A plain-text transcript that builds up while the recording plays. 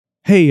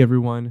Hey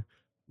everyone,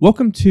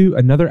 welcome to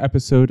another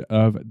episode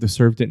of the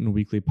Serve Denton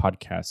Weekly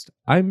podcast.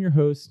 I'm your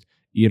host,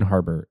 Ian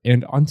Harbour,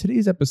 and on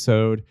today's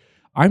episode,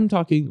 I'm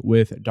talking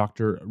with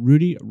Dr.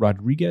 Rudy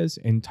Rodriguez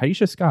and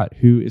Taisha Scott,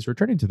 who is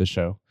returning to the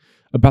show,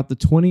 about the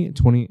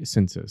 2020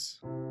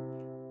 census.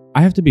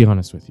 I have to be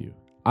honest with you,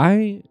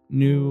 I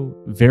knew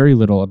very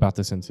little about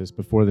the census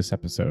before this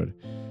episode.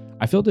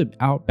 I filled it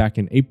out back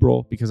in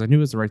April because I knew it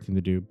was the right thing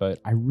to do, but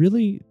I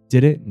really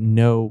didn't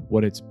know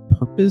what its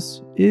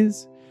purpose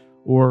is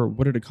or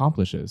what it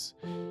accomplishes.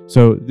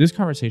 So this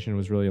conversation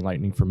was really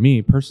enlightening for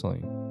me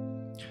personally.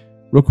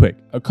 Real quick,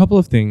 a couple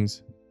of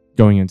things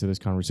going into this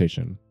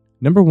conversation.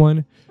 Number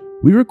one,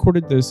 we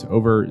recorded this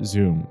over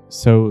Zoom,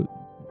 so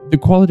the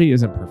quality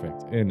isn't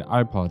perfect, and I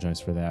apologize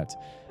for that.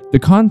 The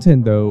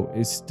content, though,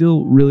 is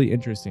still really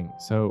interesting,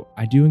 so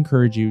I do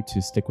encourage you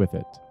to stick with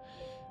it.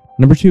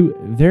 Number two,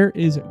 there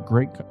is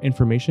great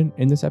information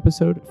in this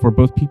episode for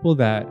both people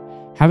that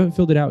haven't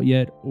filled it out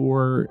yet,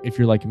 or if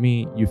you're like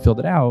me, you filled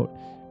it out,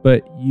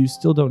 but you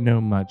still don't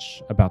know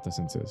much about the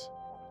census.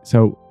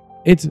 So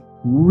it's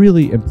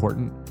really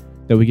important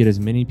that we get as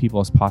many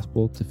people as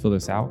possible to fill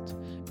this out,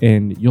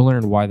 and you'll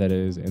learn why that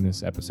is in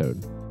this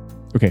episode.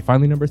 Okay,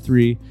 finally, number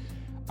three,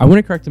 I want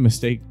to correct a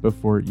mistake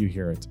before you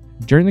hear it.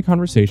 During the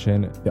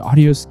conversation, the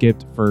audio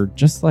skipped for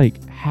just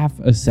like half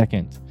a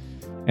second,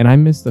 and I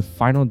missed the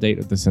final date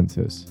of the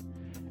census.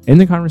 In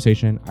the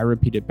conversation, I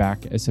repeat it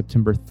back as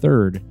September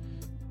 3rd,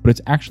 but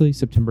it's actually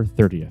September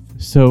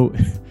 30th. So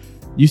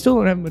you still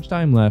don't have much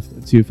time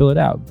left to fill it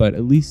out, but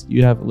at least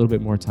you have a little bit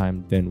more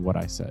time than what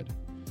I said.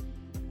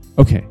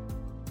 Okay,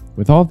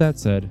 with all of that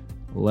said,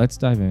 let's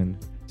dive in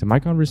to my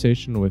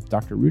conversation with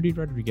Dr. Rudy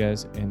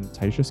Rodriguez and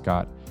Taisha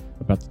Scott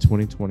about the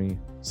 2020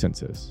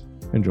 census.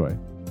 Enjoy.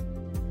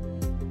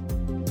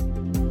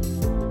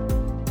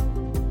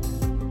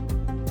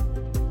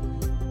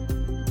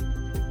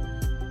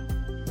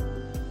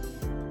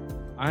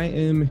 I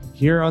am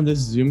here on this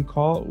Zoom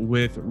call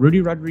with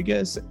Rudy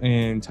Rodriguez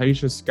and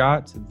Taisha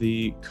Scott,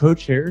 the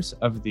co-chairs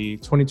of the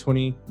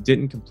 2020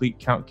 Denton Complete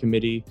Count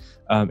Committee.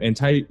 And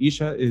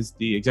Taisha is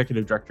the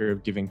executive director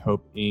of Giving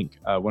Hope, Inc.,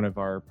 one of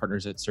our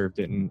partners at Serve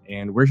Denton.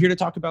 And we're here to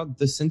talk about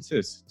the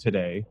census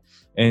today.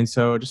 And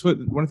so just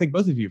want to thank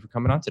both of you for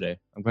coming on today.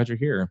 I'm glad you're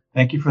here.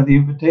 Thank you for the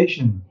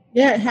invitation.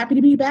 Yeah, happy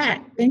to be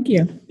back. Thank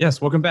you. Yes,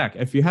 welcome back.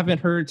 If you haven't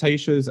heard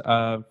Taisha's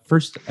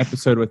first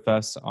episode with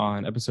us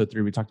on episode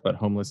 3, we talked about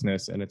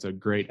homelessness, and it's a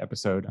great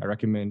episode. I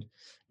recommend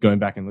going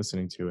back and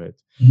listening to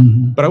it.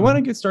 Mm-hmm. But I want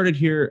to get started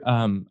here.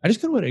 I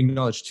just kind of want to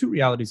acknowledge two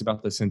realities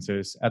about the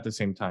census at the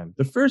same time.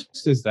 The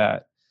first is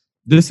that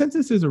the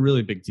census is a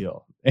really big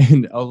deal,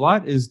 and a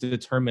lot is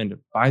determined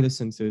by the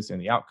census and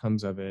the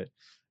outcomes of it.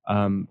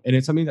 And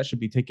it's something that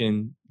should be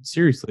taken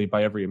seriously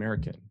by every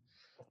American.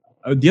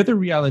 The other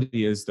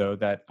reality is, though,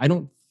 that I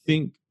don't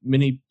think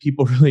many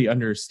people really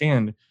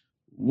understand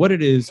what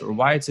it is or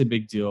why it's a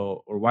big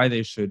deal or why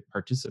they should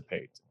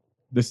participate.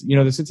 The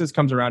census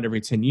comes around every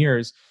 10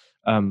 years,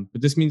 but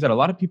this means that a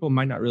lot of people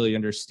might not really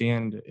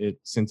understand it,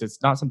 since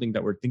it's not something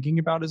that we're thinking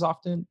about as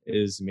often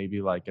as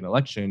maybe like an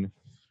election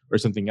or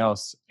something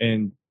else.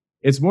 And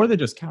it's more than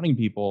just counting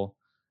people,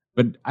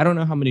 but I don't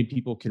know how many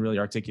people can really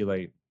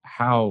articulate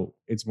how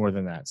it's more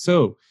than that.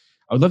 So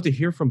I would love to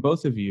hear from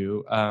both of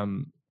you.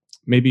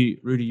 Maybe,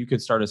 Rudy, you could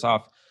start us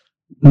off.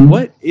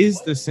 What is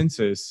the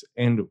census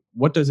and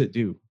what does it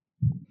do?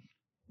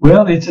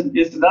 Well, it's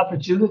an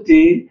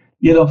opportunity,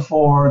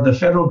 for the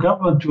federal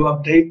government to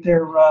update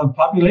their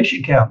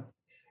population count.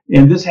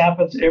 And this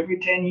happens every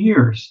 10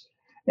 years.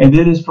 And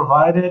this is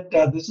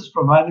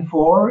provided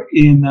for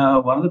in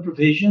one of the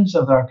provisions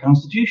of our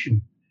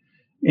Constitution.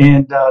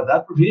 And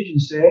that provision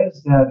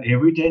says that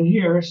every 10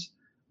 years,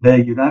 the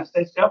United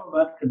States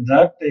government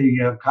conduct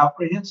a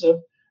comprehensive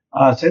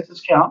census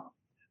count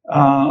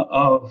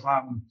of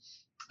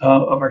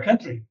our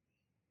country,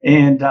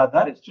 and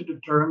that is to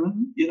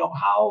determine,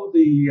 how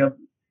the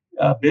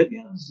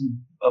billions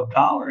of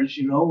dollars,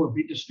 will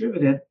be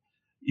distributed,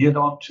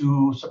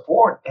 to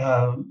support,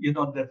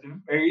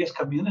 the various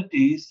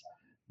communities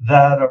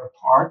that are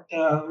part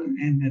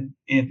and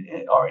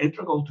are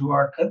integral to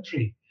our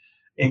country,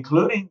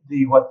 including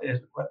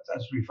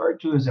what's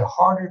referred to as a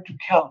harder to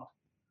count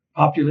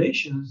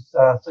populations,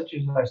 such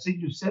as our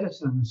senior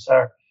citizens,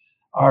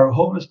 our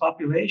homeless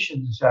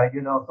populations,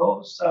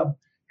 those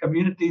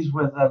communities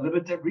with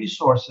limited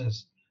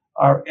resources,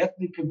 our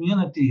ethnic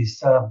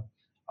communities,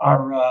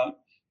 our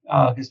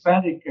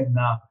Hispanic and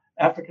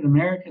African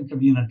American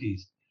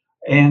communities.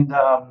 And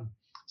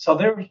so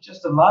there was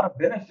just a lot of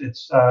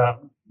benefits, that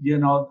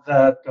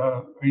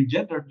are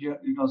engendered,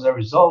 as a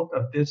result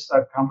of this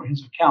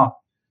comprehensive count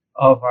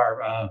of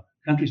our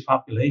country's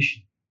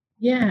population.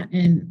 Yeah,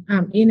 and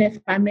Ian, if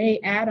I may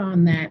add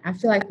on that, I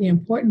feel like the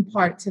important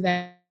part to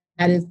that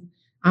is,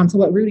 to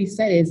what Rudy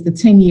said, is the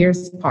 10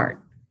 years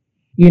part,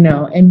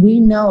 and we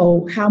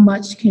know how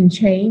much can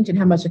change and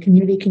how much a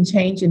community can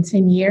change in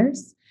 10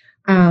 years.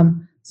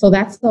 So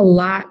that's a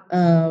lot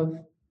of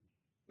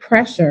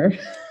pressure.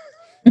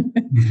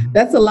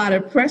 That's a lot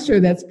of pressure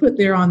that's put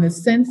there on the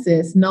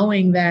census,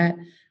 knowing that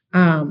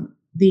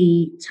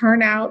the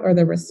turnout or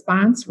the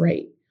response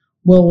rate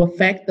will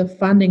affect the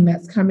funding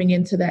that's coming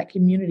into that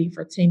community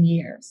for 10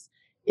 years.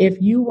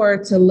 If you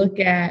were to look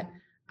at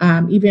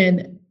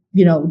even,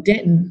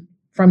 Denton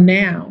from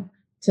now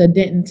to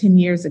Denton 10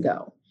 years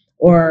ago,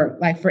 or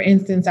like, for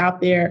instance,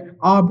 out there,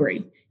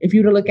 Aubrey, if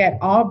you were to look at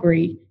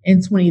Aubrey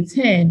in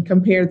 2010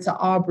 compared to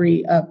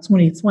Aubrey of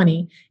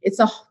 2020, it's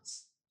a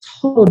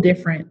total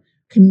different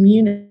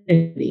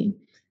community.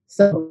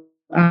 So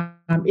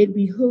it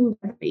behooves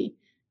me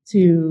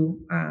to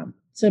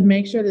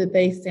make sure that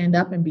they stand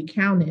up and be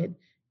counted,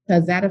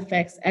 because that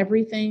affects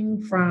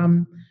everything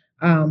from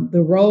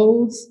the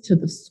roads to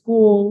the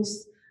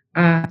schools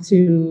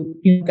to,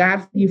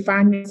 God, you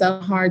find yourself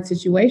in a hard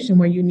situation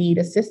where you need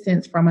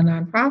assistance from a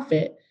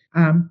nonprofit,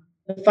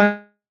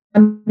 the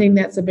funding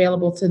that's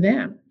available to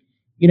them.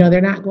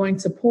 They're not going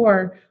to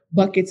pour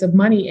buckets of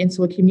money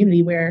into a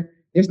community where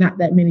there's not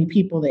that many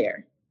people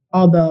there.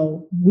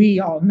 Although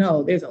we all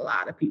know there's a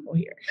lot of people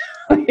here.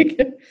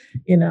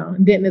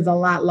 Denton is a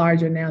lot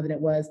larger now than it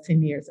was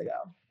 10 years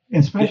ago.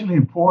 Especially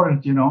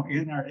important, in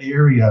our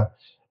area,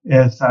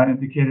 as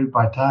indicated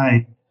by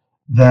Ty,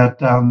 that,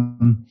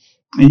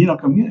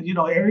 community,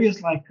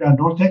 areas like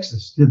North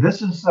Texas.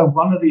 This is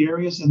one of the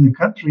areas in the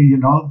country,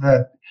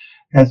 that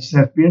has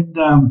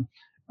been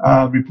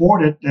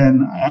reported,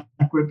 and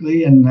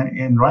accurately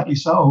and rightly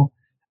so,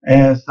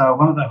 as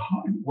one of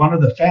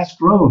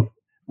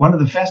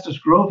the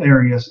fastest growth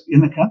areas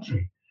in the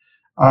country.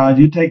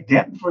 You take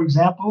Denton, for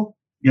example.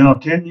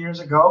 10 years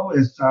ago,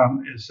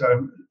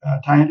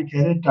 Ty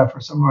indicated, for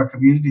some of our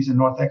communities in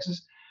North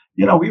Texas,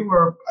 I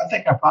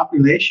think our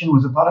population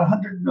was about a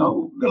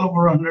little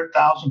over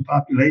 100,000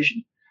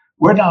 population.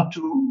 We're up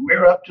to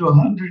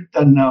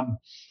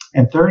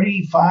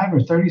 135 or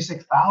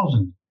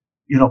 36,000,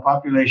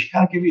 population.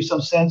 Kind of give you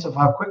some sense of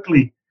how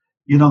quickly,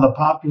 the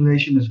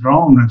population has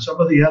grown, and some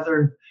of the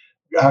other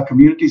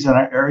communities in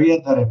our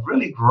area that have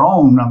really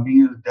grown. I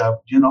mean,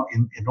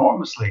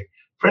 enormously.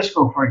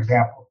 Frisco, for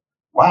example.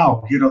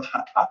 Wow, the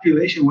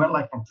population went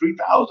like from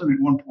 3,000 at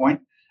one point,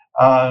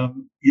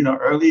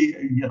 early,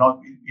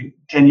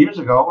 10 years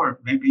ago, or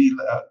maybe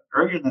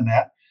earlier than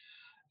that,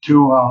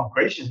 to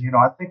gracious,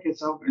 I think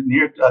it's over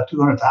near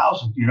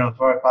 200,000,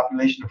 for our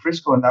population of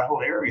Frisco and that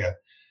whole area.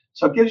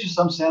 So it gives you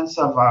some sense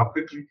of how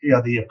quickly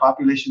the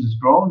population has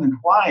grown, and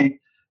why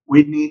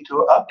we need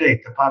to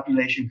update the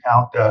population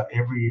count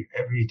every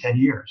 10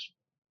 years.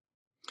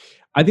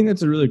 I think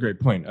that's a really great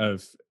point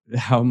of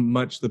how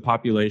much the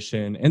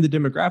population and the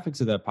demographics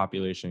of that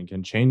population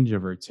can change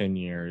over 10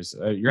 years.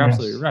 You're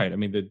absolutely right. I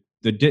mean,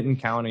 the Denton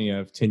County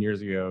of 10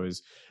 years ago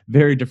is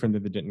very different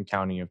than the Denton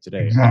County of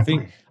today. Exactly. I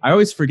think I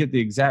always forget the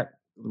exact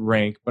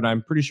rank, but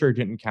I'm pretty sure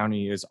Denton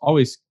County is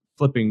always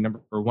flipping number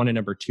 1 and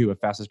number 2 of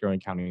fastest growing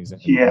counties in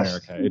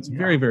America. It's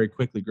very, very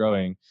quickly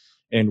growing,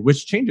 and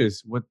which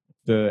changes what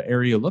the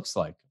area looks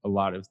like a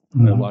lot as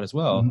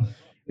well. Mm-hmm.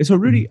 And so,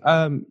 Rudy,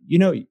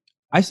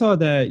 I saw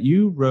that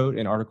you wrote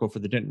an article for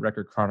the Denton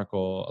Record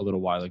Chronicle a little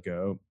while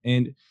ago,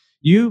 and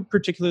you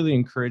particularly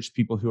encouraged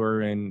people who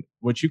are in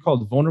what you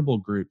called vulnerable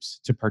groups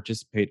to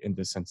participate in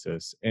the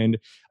census. And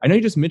I know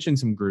you just mentioned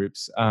some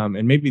groups,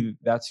 and maybe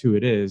that's who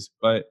it is,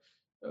 but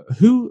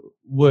who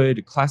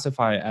would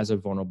classify as a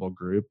vulnerable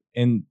group?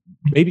 And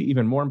maybe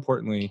even more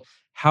importantly,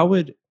 how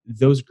would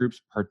those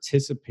groups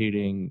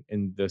participating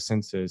in the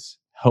census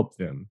help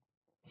them?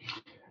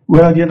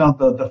 Well,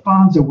 the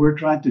funds that we're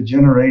trying to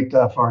generate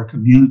for our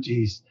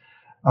communities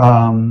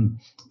from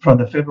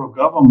the federal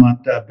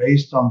government,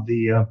 based on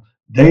the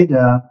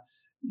data,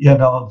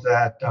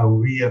 that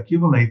we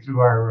accumulate through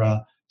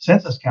our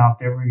census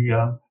count every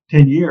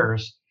 10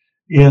 years,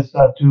 is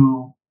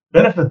to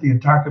benefit the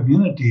entire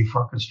community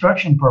for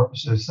construction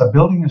purposes,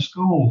 building of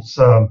schools,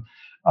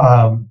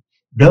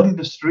 building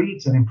the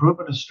streets and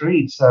improving the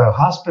streets,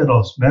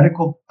 hospitals,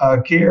 medical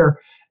care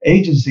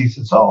agencies,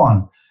 and so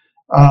on.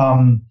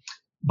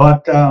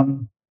 But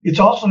it's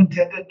also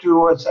intended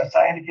to, as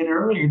I indicated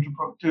earlier,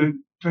 to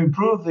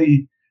improve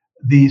the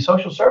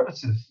social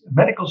services,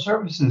 medical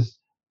services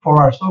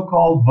for our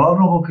so-called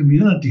vulnerable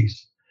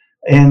communities,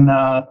 and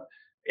that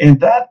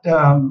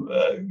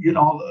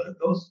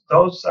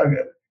those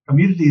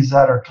communities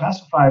that are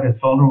classified as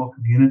vulnerable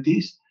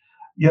communities,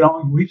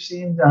 we've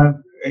seen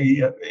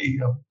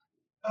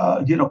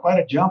quite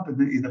a jump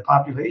in the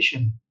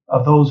population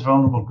of those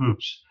vulnerable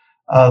groups.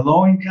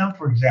 Low income,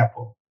 for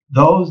example.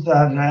 Those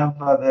that have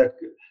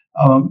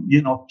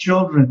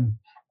children,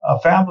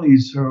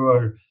 families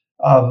who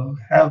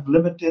have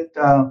limited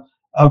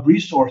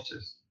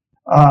resources.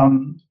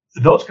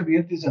 Those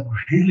communities have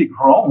really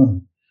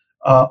grown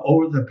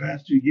over the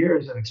past 2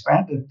 years and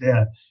expanded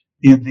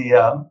in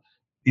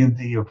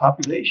the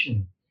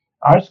population.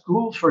 Our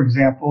schools, for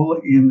example,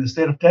 in the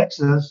state of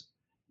Texas,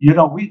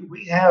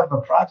 we have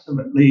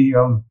approximately,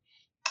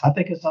 I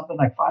think it's something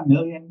like 5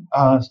 million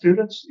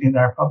students in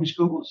our public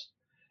schools.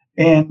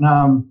 And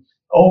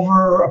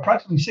over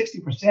approximately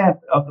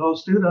 60% of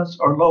those students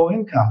are low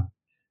income.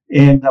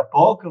 And the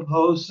bulk of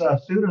those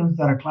students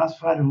that are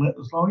classified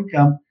as low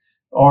income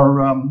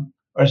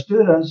are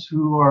students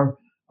who are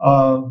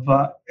of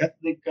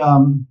ethnic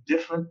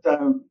different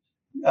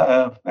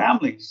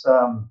families,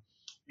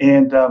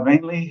 and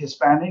mainly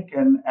Hispanic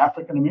and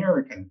African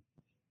American.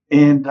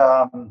 And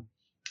that's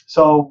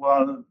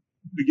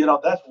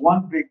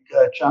one big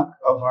chunk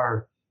of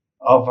our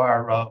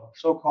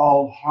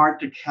so-called hard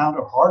to count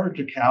or harder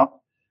to count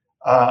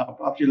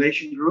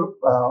population group.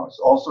 It's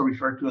also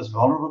referred to as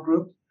vulnerable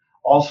group.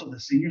 Also, the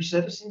senior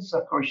citizens.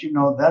 Of course,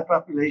 that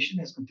population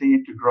has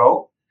continued to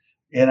grow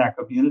in our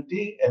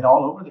community and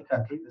all over the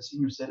country. The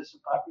senior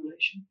citizen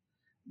population,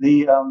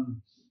 the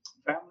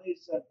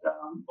families that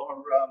are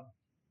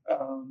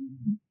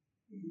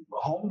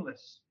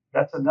homeless.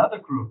 That's another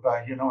group.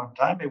 In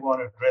time they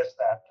want to address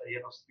that.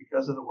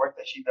 Because of the work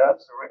that she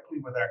does directly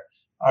with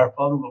our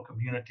vulnerable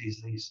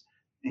communities,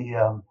 the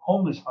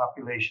homeless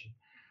population.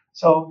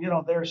 So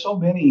there are so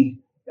many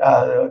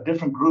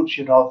different groups,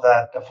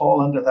 that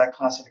fall under that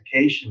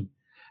classification,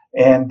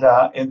 and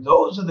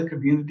those are the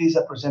communities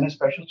that present a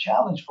special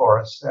challenge for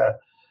us.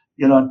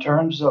 In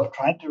terms of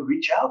trying to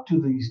reach out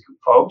to these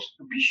folks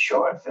to be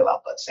sure and fill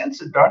out that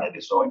census. Darn it,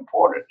 is so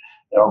important.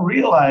 They don't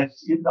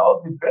realize,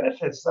 the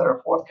benefits that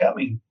are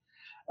forthcoming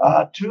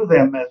to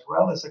them as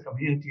well as the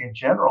community in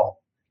general.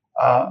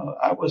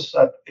 I was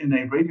in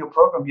a radio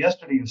program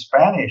yesterday in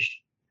Spanish,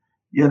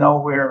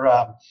 where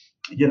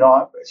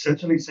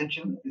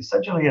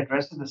essentially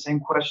addressing the same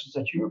questions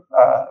that you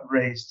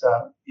raised,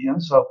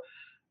 Ian. So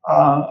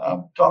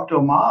I talked to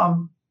a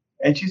mom,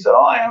 and she said,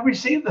 "Oh, I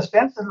received the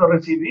census, lo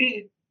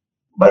recibí,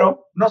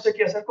 pero no sé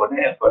qué hacer con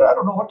él, but I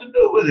don't know what to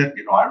do with it.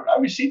 I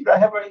received it. I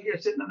have it right here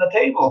sitting on the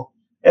table,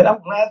 and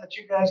I'm glad that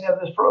you guys have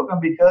this program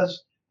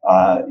because,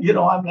 I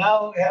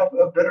now have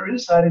a better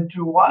insight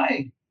into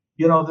why,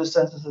 this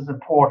census is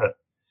important."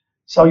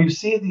 So you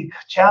see the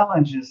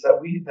challenges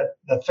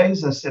that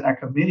face us in our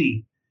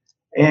committee,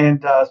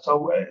 and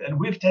and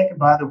we've taken,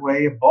 by the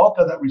way, a bulk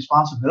of that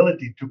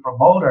responsibility to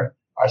promote our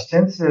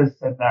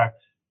census and our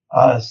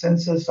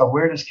census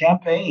awareness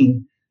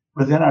campaign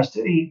within our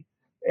city,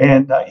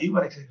 and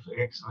even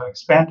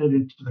expanded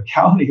into the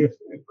county if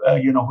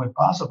when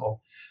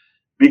possible,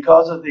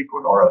 because of the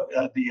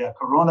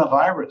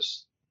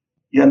coronavirus.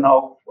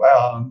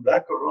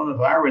 That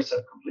coronavirus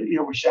has completely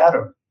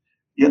overshadowed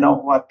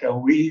what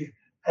we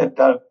had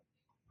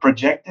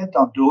projected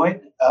on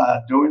doing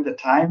during the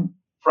time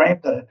frame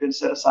that had been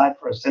set aside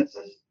for a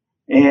census.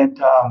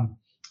 And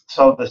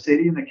so the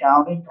city and the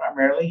county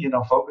primarily,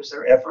 focus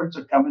their efforts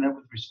on coming up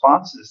with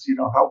responses.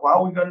 How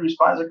are we going to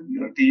respond as a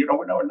community?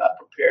 We're not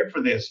prepared for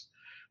this.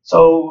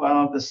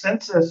 So the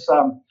census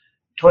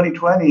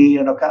 2020,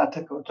 kind of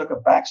took a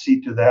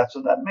backseat to that.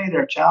 So that made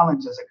our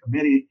challenge as a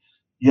committee,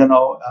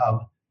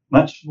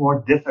 much more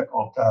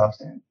difficult.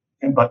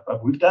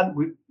 But we've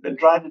been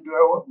trying to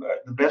do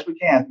the best we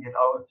can.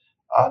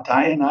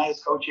 Ty and I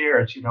as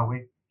co-chairs,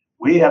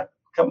 we have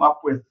come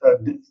up with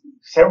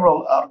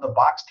several out of the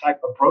box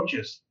type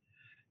approaches,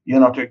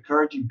 to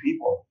encouraging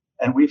people,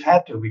 and we've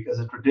had to, because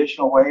the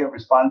traditional way of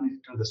responding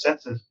to the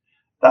census,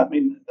 that's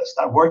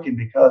not working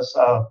because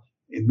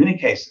in many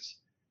cases.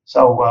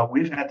 So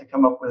we've had to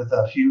come up with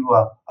a few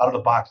out of the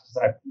box, as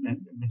I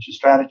mentioned,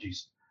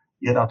 strategies,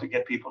 to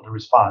get people to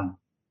respond.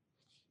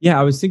 Yeah,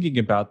 I was thinking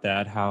about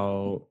that,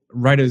 how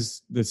right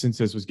as the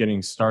census was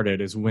getting started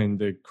is when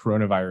the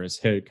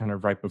coronavirus hit, kind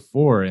of right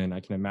before. And I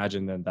can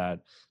imagine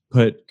that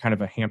put kind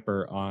of a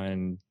hamper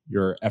on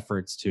your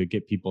efforts to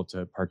get people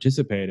to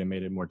participate and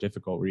made it more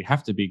difficult, where you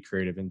have to be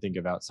creative and think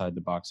of outside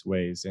the box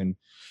ways. And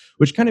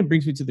which kind of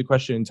brings me to the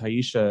question,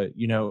 Taisha,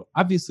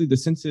 obviously the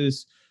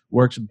census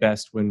works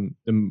best when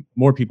the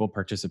more people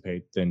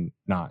participate than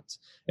not.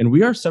 And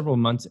we are several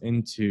months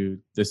into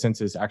the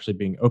census actually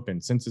being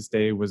open. Census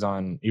Day was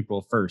on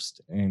April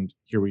 1st, and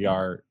here we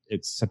are,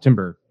 it's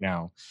September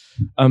now.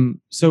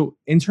 So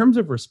in terms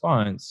of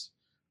response,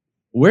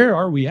 where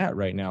are we at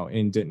right now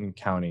in Denton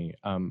County?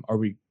 Are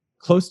we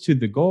close to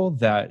the goal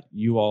that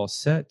you all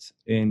set?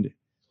 And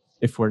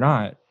if we're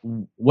not,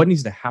 what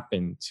needs to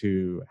happen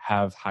to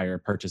have higher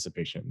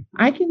participation?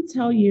 I can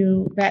tell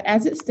you that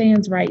as it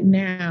stands right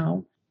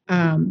now,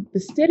 the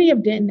city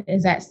of Denton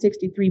is at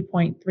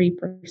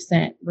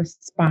 63.3%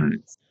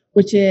 response,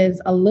 which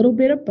is a little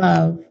bit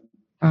above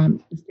the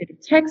state of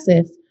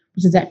Texas,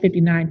 which is at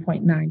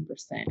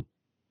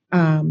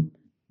 59.9%.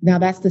 Now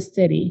that's the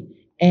city.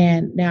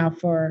 And now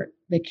for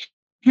the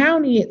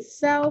county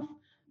itself,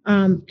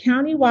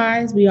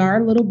 county-wise, we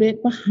are a little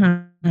bit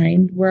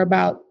behind. We're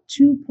about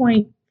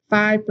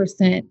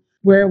 2.5%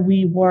 where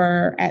we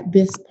were at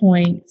this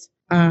point,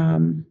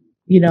 in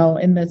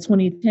the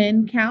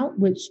 2010 count,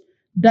 which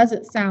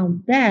doesn't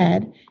sound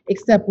bad,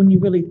 except when you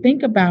really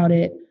think about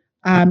it,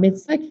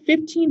 it's like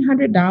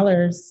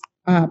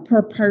 $1,500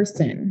 per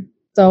person.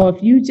 So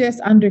if you just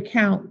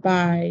undercount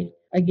by,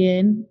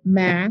 again,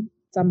 math,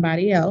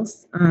 somebody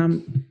else,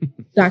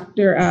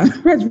 Dr.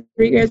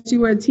 Rodriguez,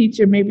 you were a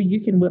teacher, maybe you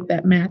can whip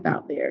that math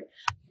out there.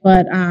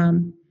 But,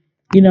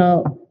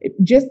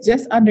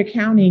 just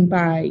undercounting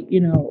by,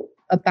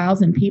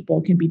 1,000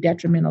 people can be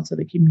detrimental to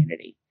the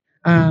community.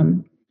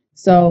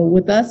 So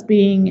with us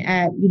being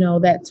at,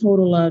 that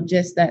total of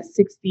just that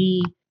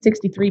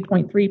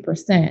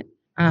 63.3%,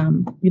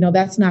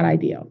 that's not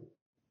ideal.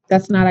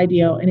 That's not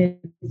ideal. And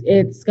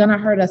it's going to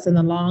hurt us in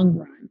the long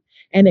run.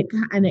 And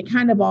it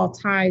kind of all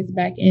ties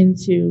back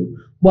into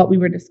what we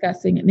were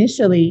discussing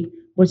initially,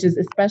 which is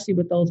especially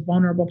with those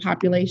vulnerable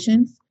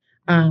populations.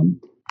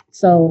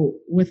 So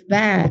with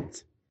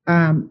that,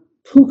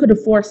 who could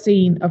have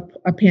foreseen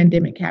a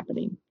pandemic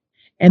happening?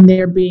 And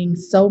there being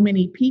so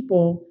many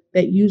people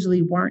that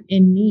usually weren't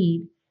in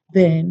need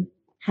then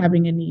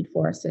having a need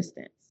for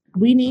assistance.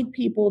 We need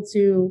people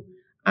to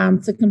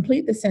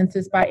complete the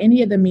census by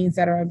any of the means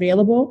that are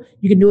available.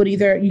 You can do it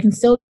you can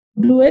still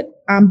do it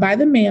by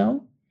the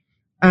mail.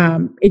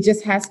 It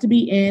just has to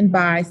be in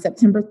by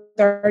September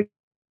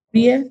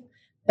 30th.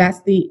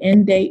 That's the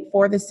end date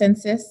for the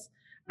census.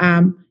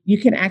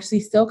 You can actually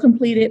still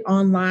complete it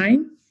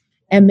online,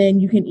 and then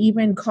you can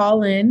even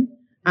call in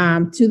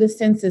to the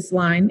census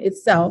line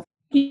itself.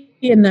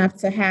 Enough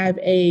to have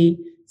a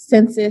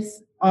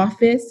census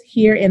office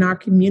here in our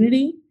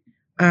community.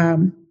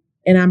 And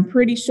I'm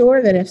pretty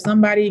sure that if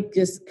somebody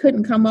just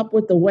couldn't come up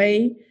with a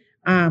way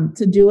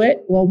to do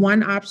it, well,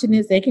 one option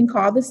is they can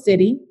call the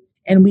city,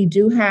 and we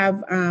do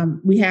have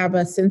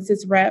a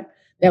census rep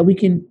that we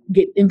can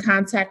get in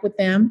contact with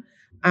them.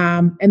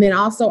 And then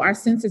also our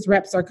census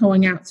reps are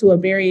going out to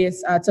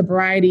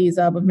varieties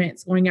of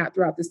events going out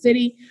throughout the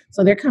city.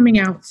 So they're coming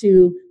out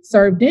to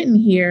serve Denton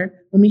here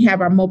when we have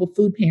our mobile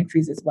food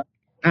pantries as well.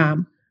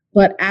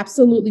 But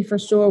absolutely, for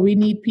sure, we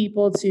need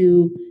people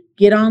to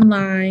get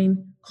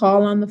online,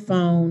 call on the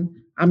phone.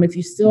 If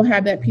you still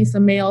have that piece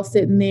of mail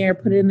sitting there,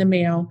 put it in the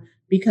mail,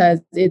 because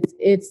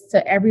it's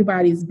to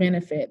everybody's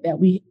benefit that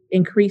we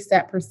increase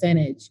that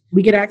percentage.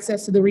 We get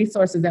access to the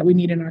resources that we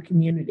need in our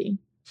community.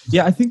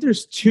 Yeah, I think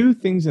there's two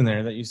things in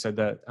there that you said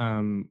that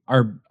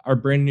are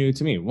brand new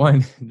to me.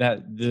 One,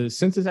 that the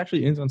census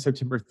actually ends on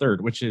September 3rd,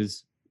 which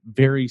is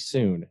very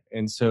soon.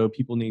 And so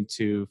people need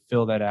to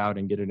fill that out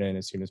and get it in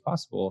as soon as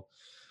possible.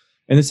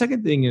 And the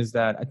second thing is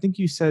that I think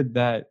you said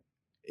that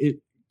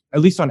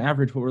at least on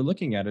average, what we're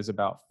looking at is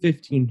about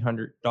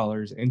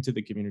 $1,500 into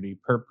the community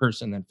per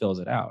person that fills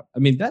it out. I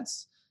mean,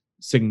 that's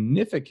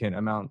significant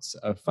amounts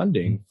of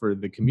funding for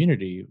the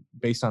community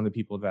based on the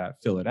people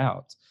that fill it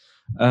out.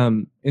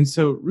 And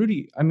so,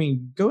 Rudy, I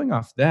mean, going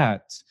off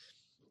that,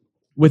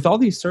 with all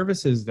these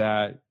services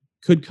that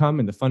could come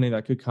and the funding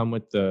that could come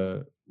with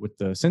the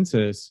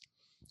census,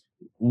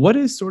 what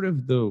is sort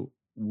of the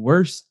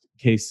worst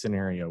case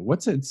scenario?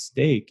 What's at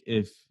stake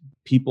if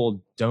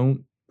people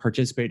don't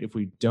participate, if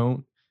we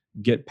don't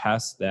get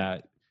past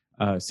that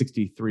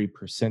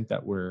 63%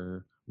 that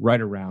we're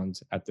right around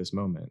at this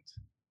moment?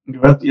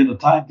 Well,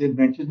 Ty did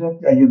mention that,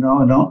 an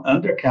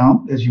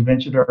undercount, as you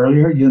mentioned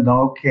earlier,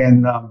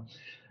 can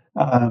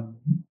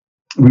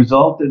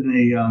result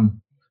in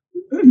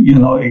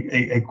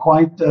a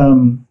quite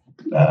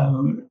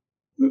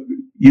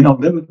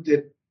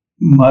limited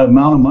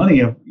amount of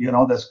money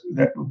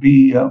that will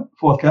be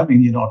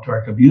forthcoming to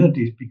our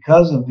communities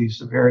because of the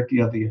severity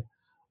of the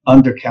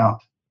undercount,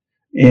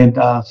 and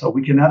so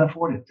we cannot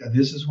afford it.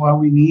 This is why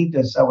we need,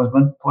 as I was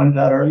pointed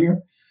out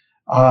earlier,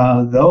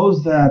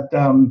 those that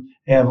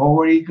have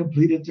already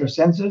completed their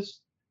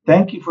census.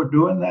 Thank you for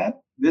doing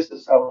that. This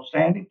is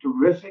outstanding,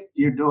 terrific.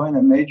 You're doing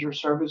a major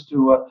service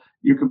to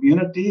your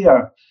community,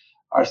 our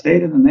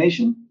state, and the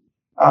nation.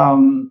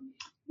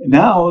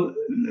 Now,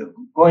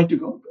 going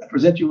to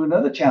present you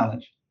another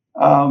challenge.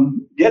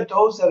 Get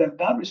those that have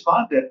not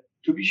responded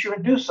to be sure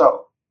to do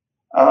so,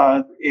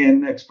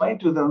 and explain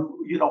to them,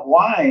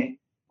 why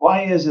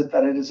is it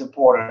that it is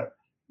important,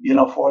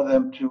 for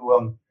them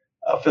to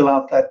fill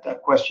out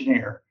that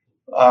questionnaire.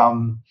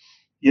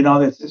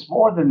 It's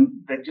more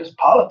than just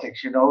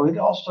politics. It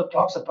also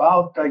talks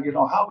about,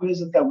 how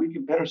is it that we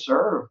can better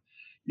serve,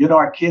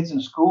 our kids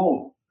in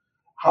school?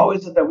 How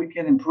is it that we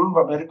can improve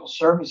our medical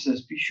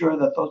services? Be sure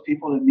that those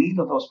people in need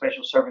of those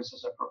special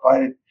services are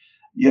provided,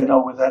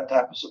 with that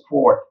type of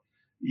support.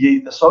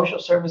 The social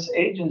service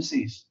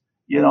agencies,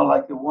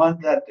 like the one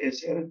that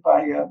is headed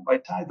by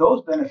Ty,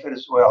 those benefit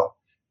as well.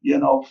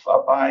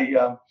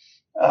 By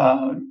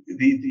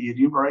the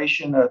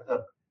enumeration of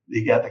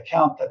the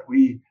count that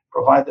we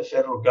provide the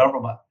federal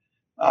government,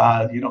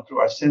 through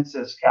our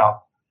census count.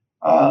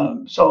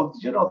 So,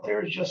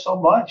 there's just so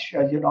much,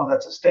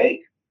 that's at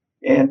stake.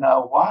 And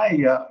why,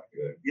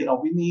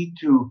 we need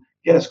to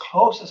get as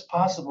close as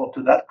possible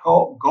to that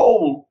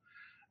goal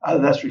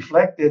that's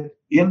reflected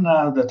in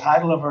the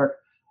title of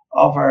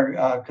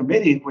our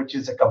committee, which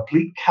is a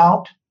complete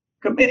count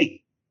committee.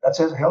 That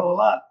says a hell of a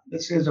lot.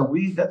 That says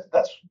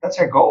that's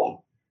our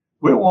goal.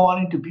 We're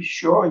wanting to be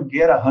sure and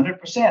get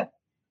 100%.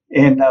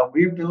 And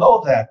we're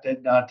below that.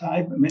 And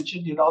Ty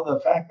mentioned, the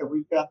fact that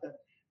we've got the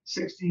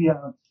 60,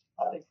 I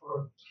think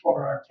for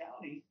our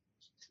county,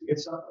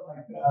 it's something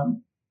like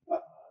 67.9%.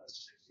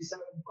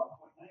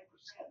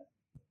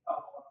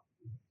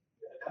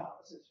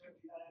 Dallas is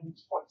 59.6%.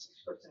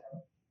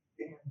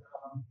 And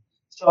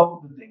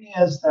so the thing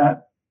is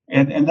that,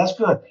 and that's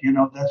good.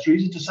 That's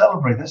reason to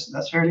celebrate.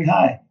 That's fairly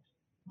high.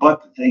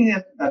 But the thing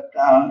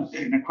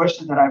and a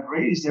question that I've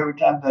raised every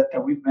time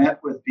that we've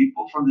met with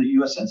people from the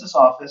U.S. Census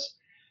Office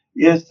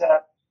is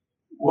that,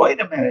 wait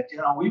a minute,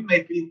 we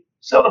may be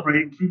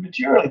celebrating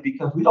prematurely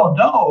because we don't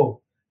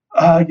know,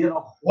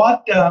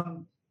 what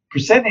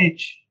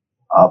percentage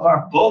of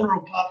our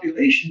vulnerable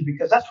population,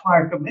 because that's why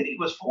our committee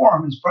was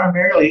formed, is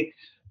primarily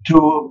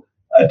to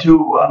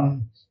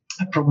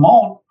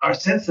promote our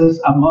census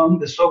among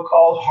the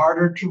so-called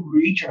harder to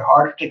reach or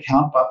harder to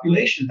count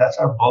population. That's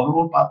our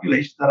vulnerable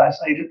population that I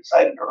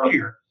cited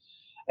earlier.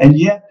 And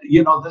yet,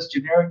 this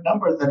generic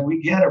number that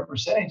we get, or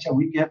percentage that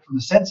we get from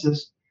the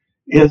census,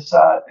 is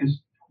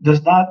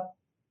does not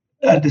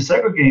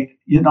desegregate,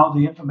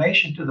 the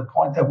information to the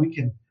point that we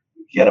can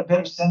get a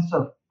better sense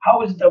of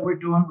how is it that we're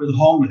doing with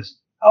homeless,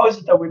 how is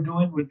it that we're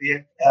doing with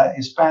the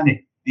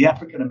Hispanic, the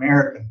African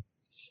American.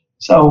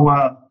 So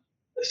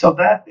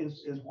that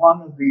is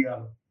one of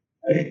the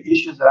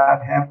issues that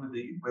I've had with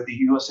the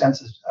U.S.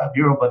 Census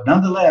Bureau. But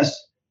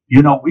nonetheless,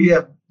 we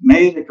have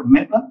made a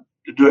commitment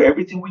to do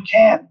everything we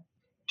can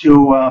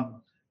to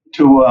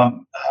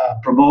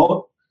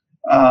promote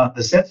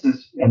the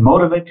census and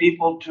motivate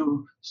people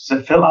to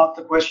fill out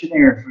the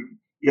questionnaire.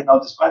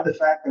 Despite the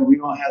fact that we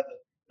don't have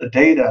the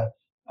data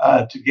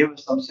to give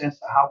us some sense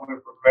of how we're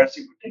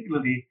progressing,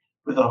 particularly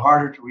with the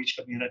harder to reach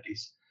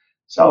communities.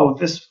 So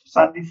this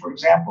Sunday, for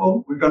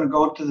example, we're going to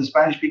go to the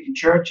Spanish-speaking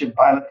church in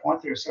Pilot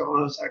Point. There are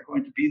several of us that are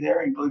going to be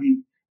there,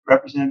 including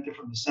representative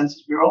from the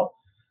Census Bureau.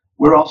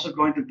 We're also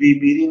going to be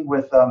meeting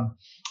with a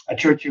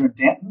church here in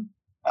Denton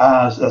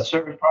that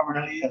serves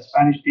primarily a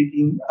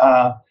Spanish-speaking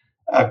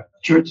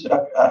church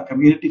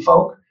community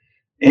folk.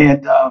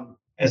 And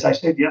as I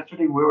said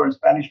yesterday, we were on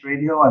Spanish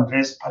radio.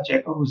 Andres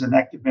Pacheco, who's an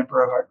active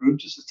member of our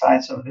group, just as I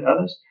and some of the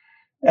others,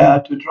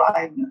 to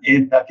try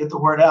and get the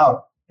word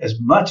out as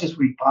much as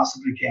we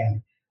possibly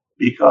can,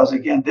 because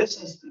again,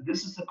 this is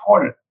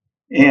important.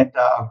 And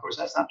of course,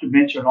 that's not to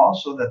mention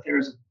also that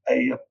there's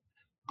a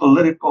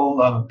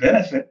political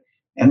benefit,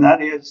 and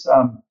that is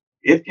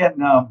it can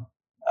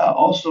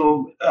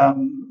also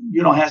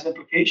has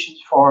implications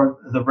for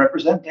the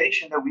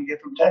representation that we get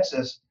from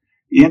Texas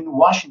in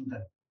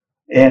Washington.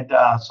 And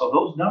so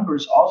those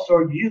numbers also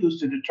are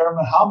used to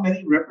determine how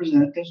many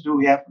representatives do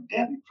we have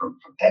from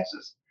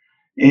Texas.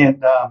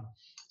 And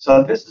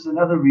so this is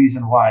another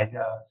reason why,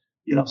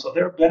 so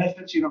there are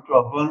benefits, to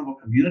our vulnerable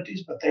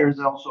communities, but there's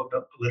also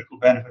the political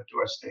benefit to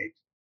our state.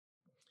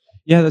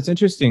 Yeah, that's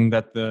interesting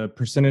that the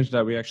percentage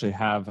that we actually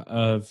have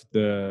of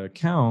the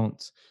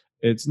count,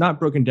 it's not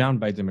broken down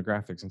by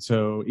demographics. And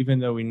so even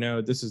though we know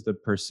this is the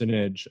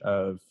percentage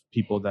of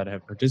people that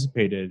have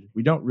participated,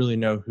 we don't really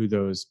know who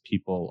those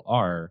people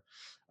are.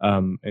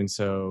 And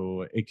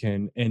so it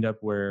can end up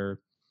where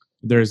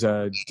there's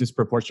a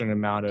disproportionate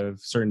amount of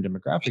certain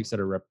demographics that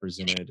are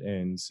represented,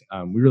 and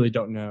we really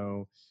don't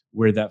know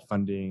where that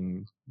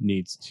funding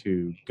needs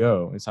to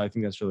go. And so I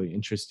think that's really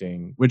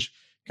interesting, which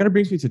kind of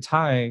brings me to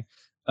Ty.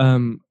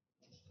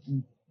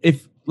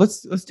 If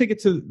let's take it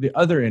to the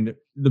other end,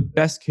 the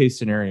best case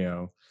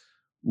scenario.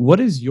 What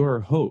is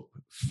your hope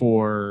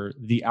for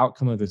the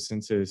outcome of the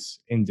census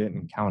in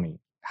Denton County?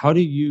 How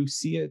do you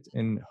see it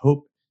and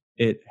hope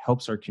it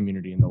helps our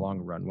community in the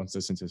long run once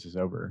the census is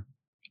over?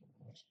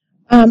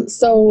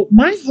 So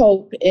my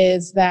hope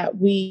is that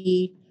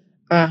we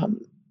get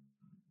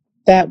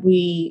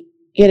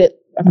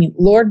it. I mean,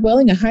 Lord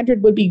willing,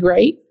 100 would be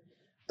great,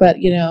 but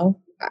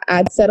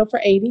I'd settle for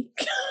 80.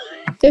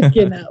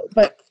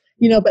 But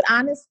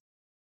honestly,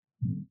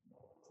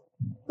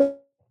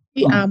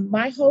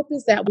 my hope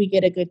is that we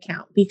get a good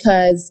count,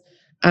 because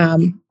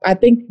I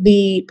think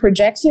the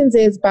projections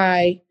is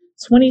by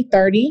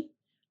 2030,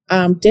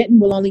 Denton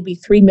will only be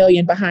 3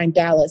 million behind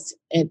Dallas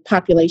in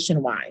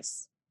population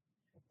wise.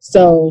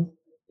 So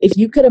if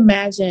you could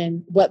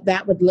imagine what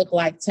that would look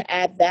like to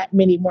add that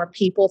many more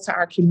people to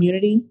our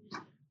community,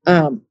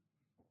 and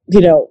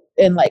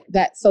like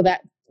that, so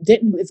that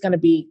Denton is going to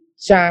be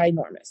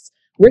ginormous.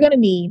 We're going to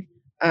need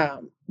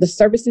the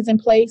services in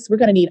place. We're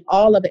going to need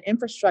all of the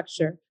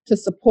infrastructure to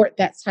support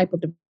that type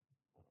of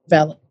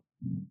development.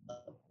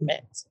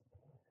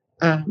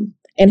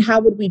 And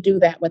how would we do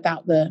that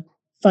without the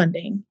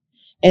funding?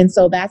 And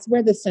so that's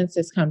where the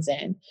census comes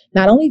in.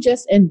 Not only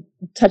just in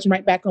touching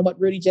right back on what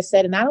Rudy just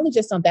said, and not only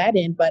just on that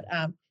end, but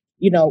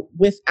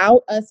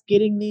without us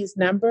getting these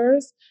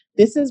numbers,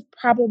 this is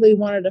probably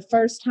one of the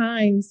first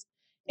times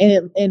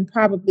in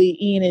probably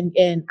Ian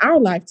in our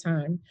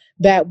lifetime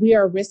that we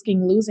are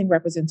risking losing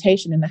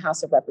representation in the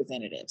House of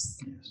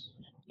Representatives.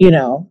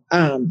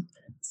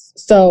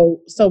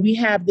 So we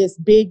have this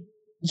big,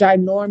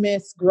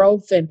 ginormous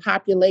growth in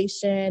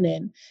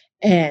population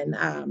and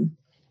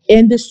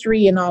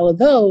industry and all of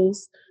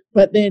those,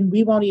 but then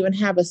we won't even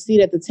have a seat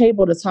at the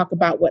table to talk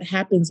about what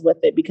happens with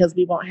it, because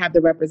we won't have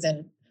the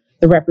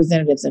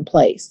representatives in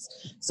place.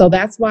 So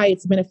that's why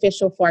it's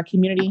beneficial for our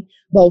community,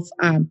 both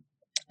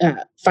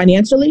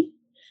financially,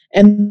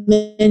 and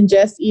then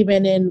just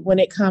even when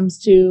it comes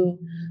to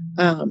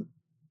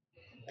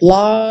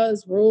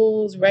laws,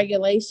 rules,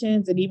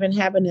 regulations, and even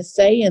having a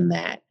say in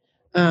that.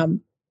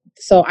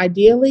 So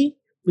ideally,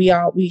 We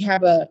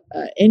have a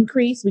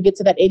increase. We get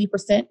to that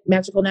 80%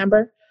 magical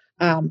number,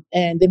 and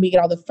then we get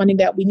all the funding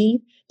that we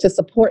need to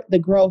support the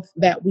growth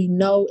that we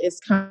know is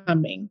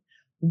coming,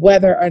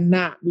 whether or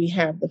not we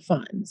have the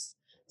funds.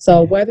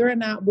 So whether or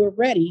not we're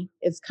ready,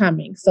 it's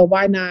coming. So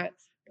why not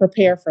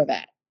prepare for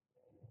that?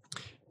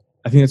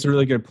 I think that's a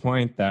really good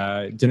point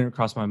that didn't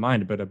cross my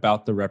mind, but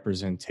about the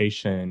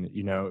representation.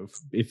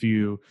 If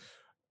you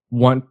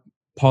want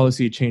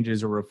policy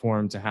changes or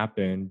reform to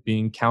happen,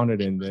 being counted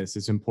in this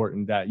is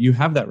important, that you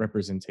have that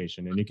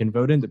representation and you can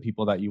vote in the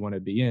people that you want to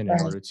be in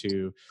order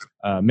to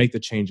make the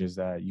changes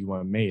that you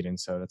want made. And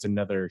so that's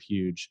another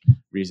huge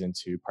reason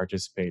to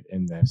participate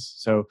in this.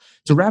 So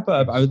to wrap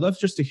up, I would love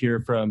just to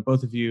hear from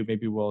both of you.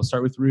 Maybe we'll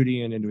start with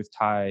Rudy and end with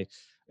Ty.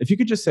 If you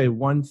could just say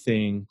one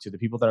thing to the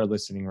people that are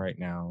listening right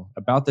now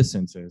about the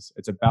census,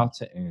 it's about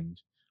to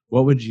end,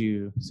 what would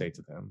you say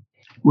to them?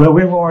 Well,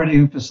 we've already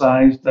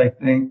emphasized, I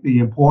think, the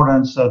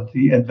importance of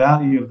and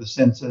value of the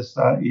census,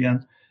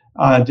 Ian.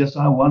 Just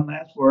on one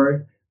last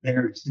word,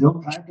 there's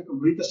still time to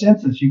complete the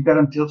census. You've got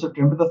until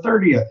September the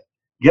 30th.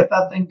 Get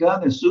that thing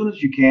done as soon as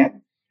you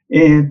can.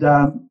 And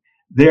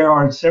there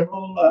are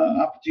several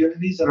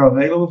opportunities that are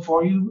available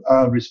for you,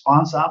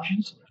 response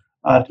options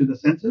to the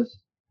census.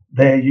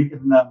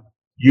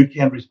 You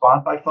can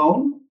respond by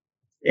phone.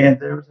 And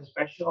there's a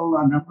special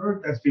number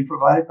that's been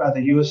provided by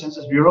the U.S.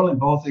 Census Bureau in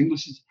both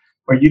English,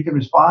 where you can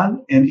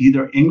respond in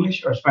either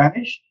English or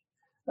Spanish.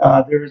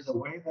 There is a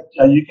way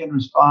that you can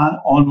respond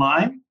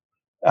online,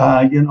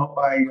 by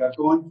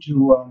going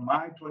to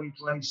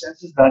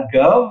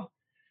my2020census.gov.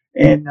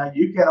 And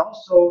you can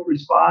also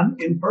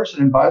respond in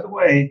person. And by the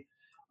way,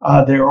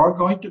 there are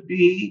going to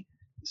be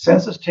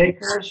census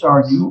takers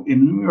or new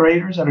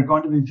enumerators that are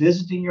going to be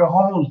visiting your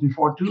homes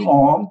before too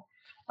long.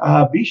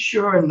 Be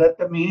sure and let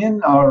them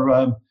in,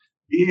 or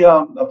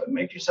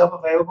make yourself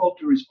available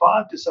to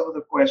respond to some of the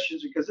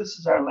questions, because this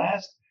is our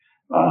last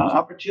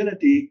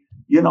opportunity,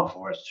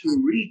 for us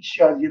to reach,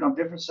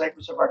 different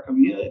segments of our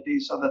community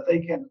so that they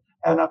can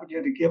have an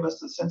opportunity to give us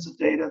the census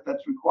data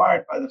that's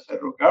required by the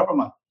federal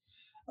government.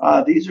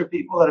 These are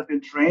people that have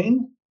been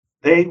trained.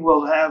 They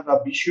will have,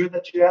 be sure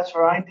that you ask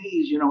for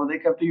IDs, when they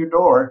come to your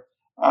door,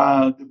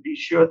 to be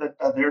sure that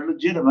they're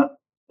legitimate.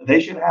 They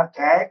should have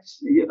tags,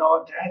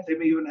 tags. They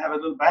may even have a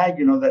little bag,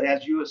 that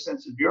has U.S.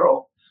 Census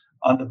Bureau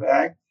on the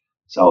bag.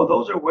 So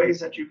those are ways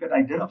that you can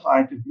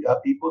identify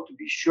people to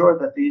be sure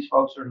that these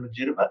folks are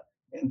legitimate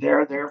and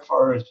they're there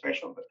for a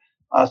special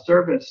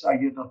service,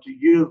 to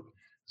you.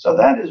 So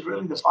that is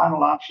really the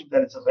final option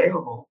that is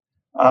available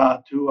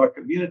to our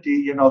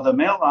community. The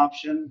mail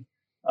option,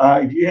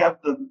 if you have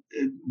the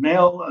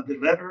the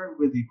letter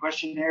with the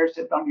questionnaire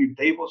sitting on your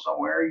table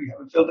somewhere, you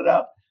haven't filled it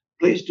out,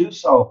 please do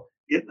so.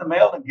 Get in the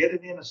mail and get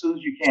it in as soon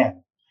as you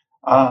can.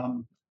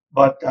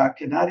 But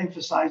cannot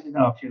emphasize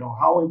enough,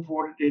 how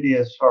important it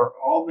is for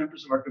all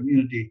members of our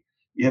community,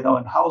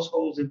 and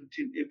households, in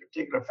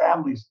particular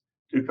families,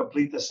 to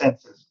complete the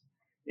census.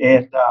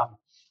 And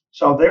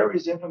so there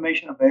is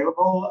information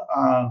available.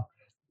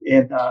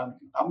 And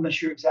I'm not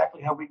sure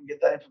exactly how we can get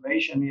that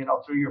information,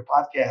 through your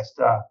podcast,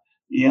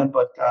 Ian,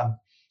 but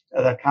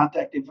the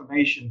contact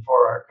information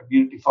for our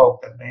community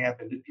folk that may have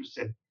been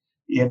interested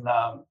in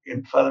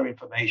further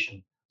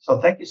information. So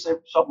thank you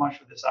so much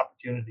for this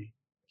opportunity.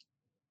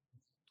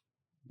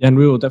 And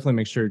we will definitely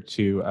make sure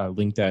to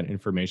link that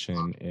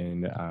information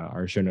in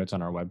our show notes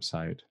on our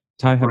website.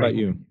 Ty, how about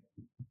you?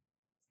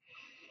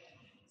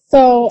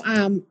 So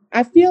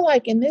I feel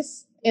like in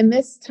this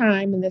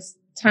time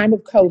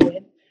of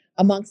COVID,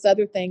 amongst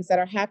other things that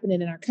are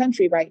happening in our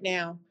country right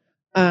now,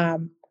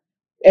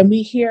 and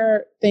we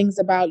hear things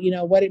about,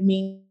 what it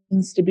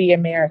means to be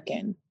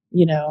American,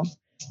 and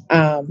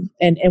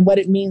what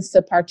it means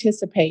to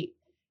participate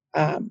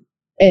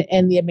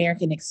in the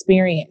American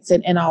experience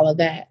and all of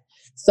that.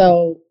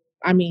 So,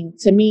 I mean,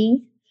 to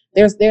me,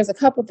 there's a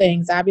couple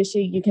things.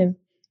 Obviously, you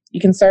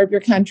can serve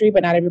your country,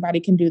 but not everybody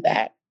can do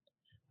that.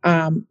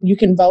 You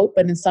can vote,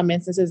 but in some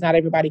instances, not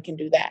everybody can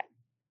do that.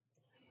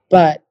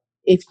 But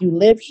if you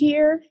live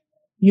here,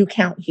 you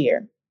count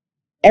here.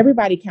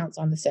 Everybody counts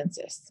on the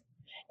census.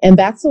 And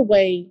that's a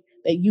way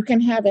that you can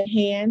have a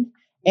hand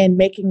in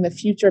making the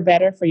future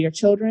better for your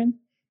children,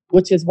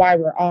 which is why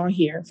we're all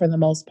here for the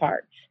most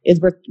part, is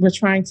we're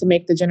trying to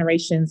make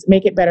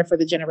it better for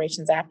the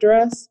generations after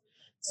us.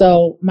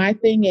 So my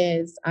thing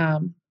is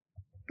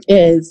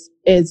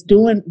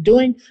doing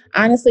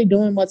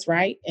what's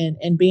right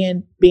and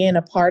being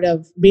a part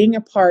of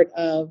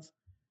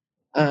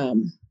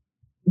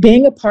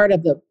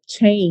the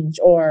change,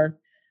 or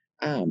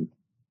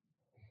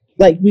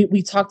like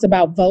we talked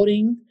about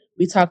voting,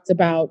 we talked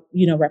about,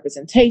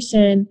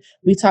 representation,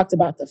 we talked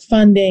about the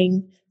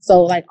funding.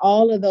 So like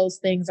all of those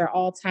things are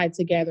all tied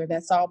together.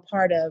 That's all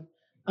part of,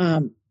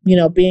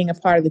 being a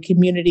part of the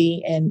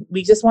community. And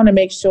we just want to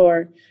make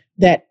sure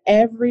that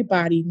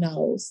everybody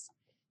knows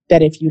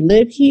that if you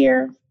live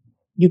here,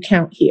 you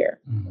count here.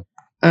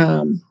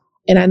 Mm-hmm.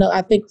 And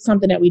I think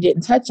something that we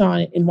didn't touch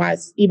on and why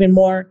it's even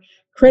more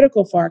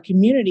critical for our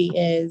community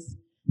is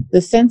the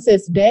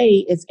census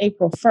day is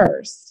April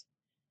 1st.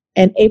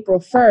 And April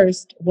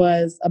 1st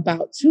was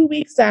about 2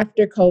 weeks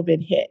after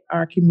COVID hit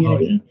our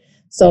community.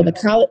 So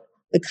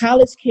the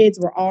college kids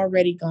were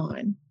already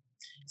gone.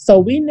 So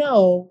we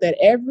know that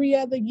every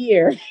other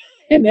year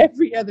and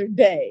every other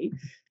day,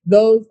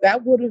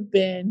 that would have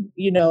been,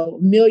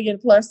 million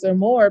plus or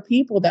more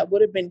people that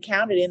would have been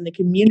counted in the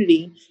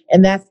community,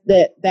 and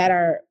that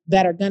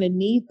are going to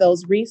need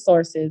those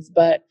resources.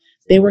 But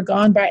they were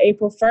gone by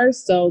April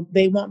 1st, so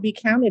they won't be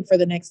counted for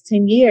the next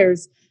 10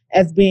 years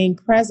as being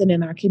present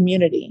in our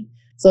community.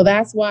 So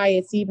that's why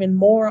it's even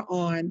more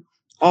on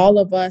all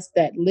of us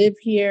that live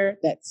here,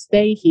 that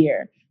stay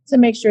here, to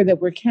make sure that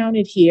we're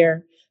counted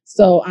here,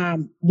 so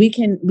we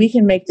can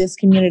make this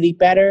community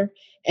better,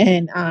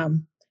 and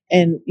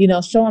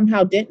show them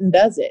how Denton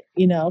does it,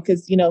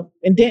 because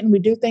in Denton we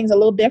do things a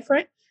little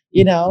different,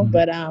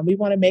 but we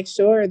want to make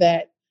sure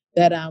that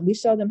we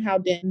show them how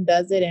Denton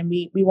does it, and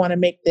we want to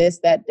make this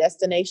that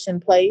destination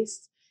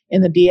place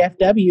in the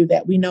DFW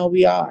that we know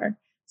we are.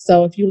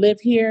 So if you live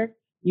here,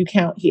 you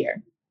count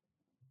here.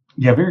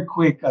 Yeah, very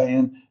quick,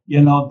 and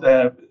again,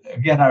 our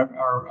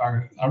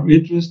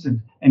interest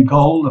and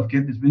goal of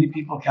getting as many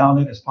people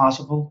counted as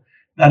possible.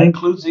 That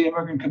includes the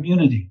immigrant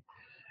community.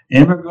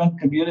 Immigrant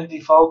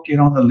community folk,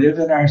 that live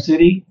in our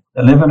city,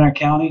 that live in our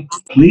county,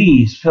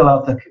 please fill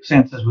out the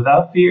census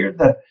without fear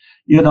that,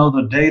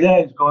 the data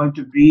is going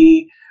to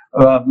be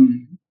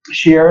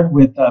shared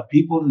with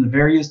people in the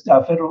various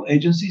federal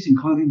agencies,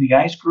 including the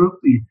ICE group,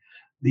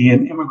 the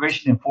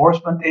immigration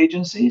enforcement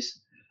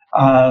agencies.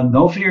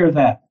 No fear of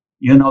that.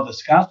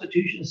 The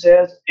Constitution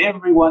says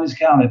everyone is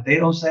counted. They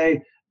don't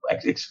say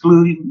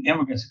excluding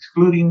immigrants,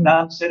 excluding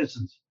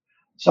non-citizens.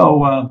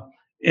 So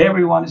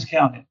everyone is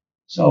counted.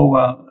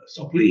 So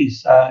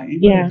please,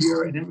 even if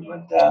you're an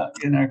immigrant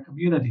in our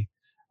community,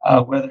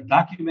 whether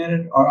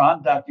documented or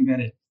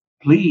undocumented,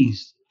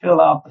 please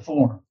fill out the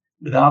form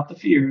without the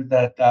fear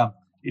that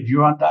if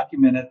you're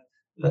undocumented,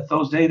 that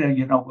those data,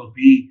 will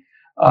be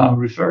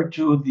referred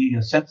to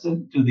the census,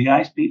 to the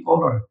ICE people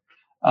or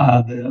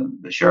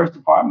the sheriff's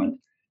department,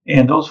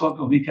 and those folks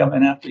will be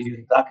coming after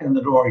you, knocking on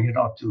the door,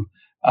 to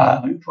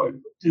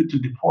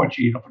deport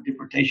you, for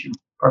deportation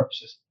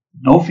purposes.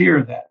 No fear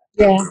of that.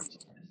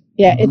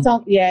 Yeah,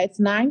 it's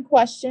 9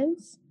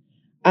 questions.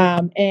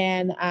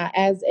 And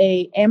as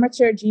a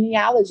amateur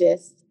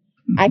genealogist,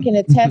 I can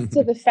attest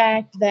to the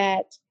fact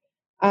that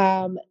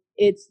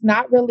it's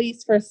not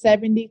released for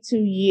 72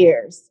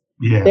 years.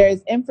 Yeah.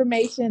 There's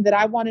information that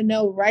I want to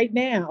know right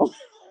now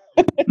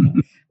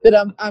that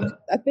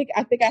I think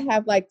I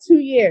have like 2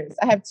 years.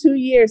 I have 2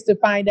 years to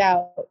find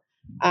out.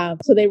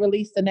 So they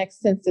release the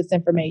next census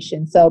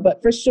information. So, but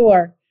for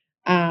sure,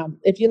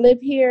 if you live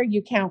here,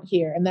 you count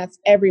here, and that's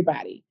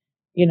everybody.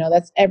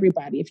 That's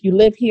everybody. If you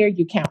live here,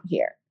 you count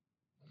here.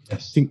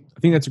 Yes. I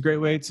think that's a great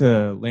way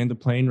to land the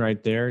plane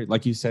right there.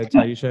 Like you said,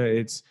 Taisha,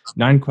 it's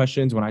 9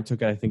 questions. When I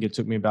took it, I think it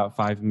took me about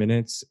 5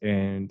 minutes.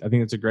 And I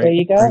think that's a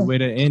great way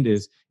to end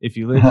is if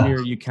you live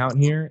here, you count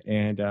here.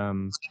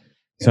 And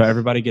so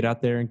everybody get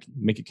out there and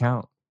make it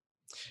count.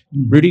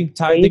 Rudy,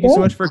 Ty, thank you so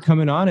much for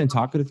coming on and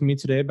talking with me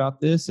today about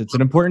this. It's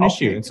an important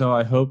issue. And so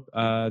I hope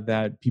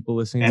that people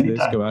listening to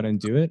this go out and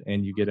do it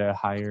and you get a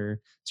higher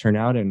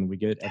turnout and we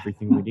get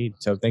everything we need.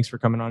 So thanks for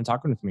coming on and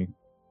talking with me.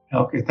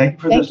 Okay. Thank you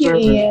for the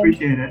service. Ian.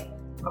 Appreciate it.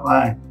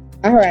 Bye-bye.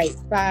 All right.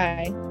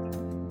 Bye.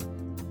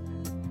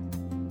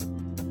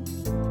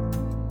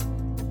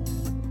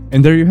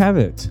 And there you have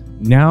it.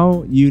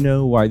 Now you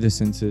know why the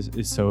census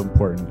is so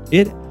important.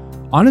 It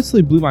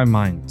honestly blew my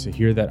mind to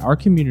hear that our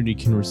community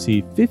can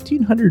receive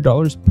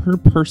 $1,500 per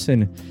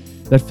person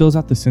that fills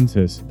out the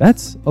census.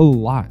 That's a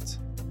lot.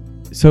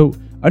 So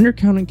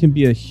undercounting can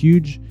be a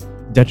huge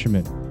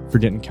detriment for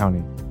Denton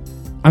County.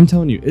 I'm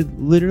telling you, it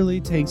literally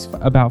takes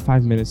about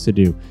 5 minutes to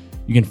do.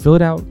 You can fill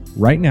it out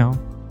right now.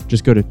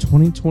 Just go to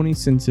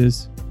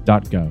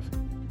 2020census.gov.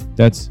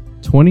 That's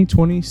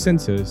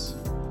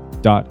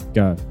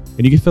 2020census.gov.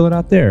 And you can fill it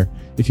out there.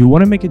 If you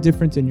want to make a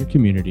difference in your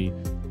community,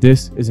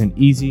 this is an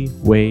easy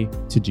way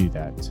to do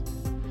that.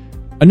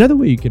 Another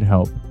way you can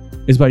help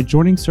is by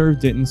joining Serve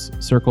Denton's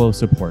Circle of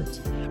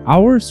Support.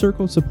 Our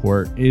Circle of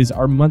Support is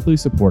our monthly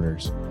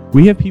supporters.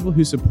 We have people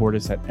who support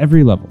us at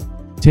every level.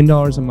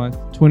 $10 a month,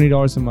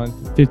 $20 a month,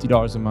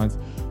 $50 a month.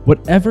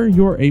 Whatever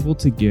you're able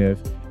to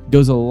give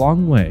goes a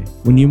long way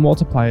when you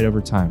multiply it over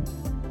time.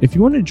 If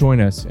you want to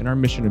join us in our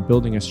mission of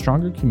building a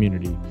stronger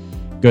community,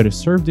 go to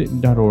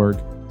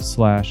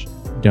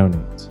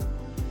servedenton.org/donate.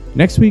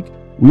 Next week,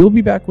 we'll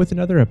be back with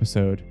another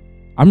episode.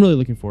 I'm really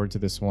looking forward to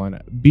this one.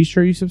 Be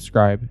sure you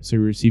subscribe so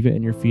you receive it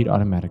in your feed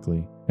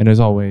automatically. And as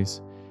always,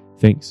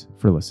 thanks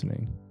for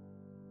listening.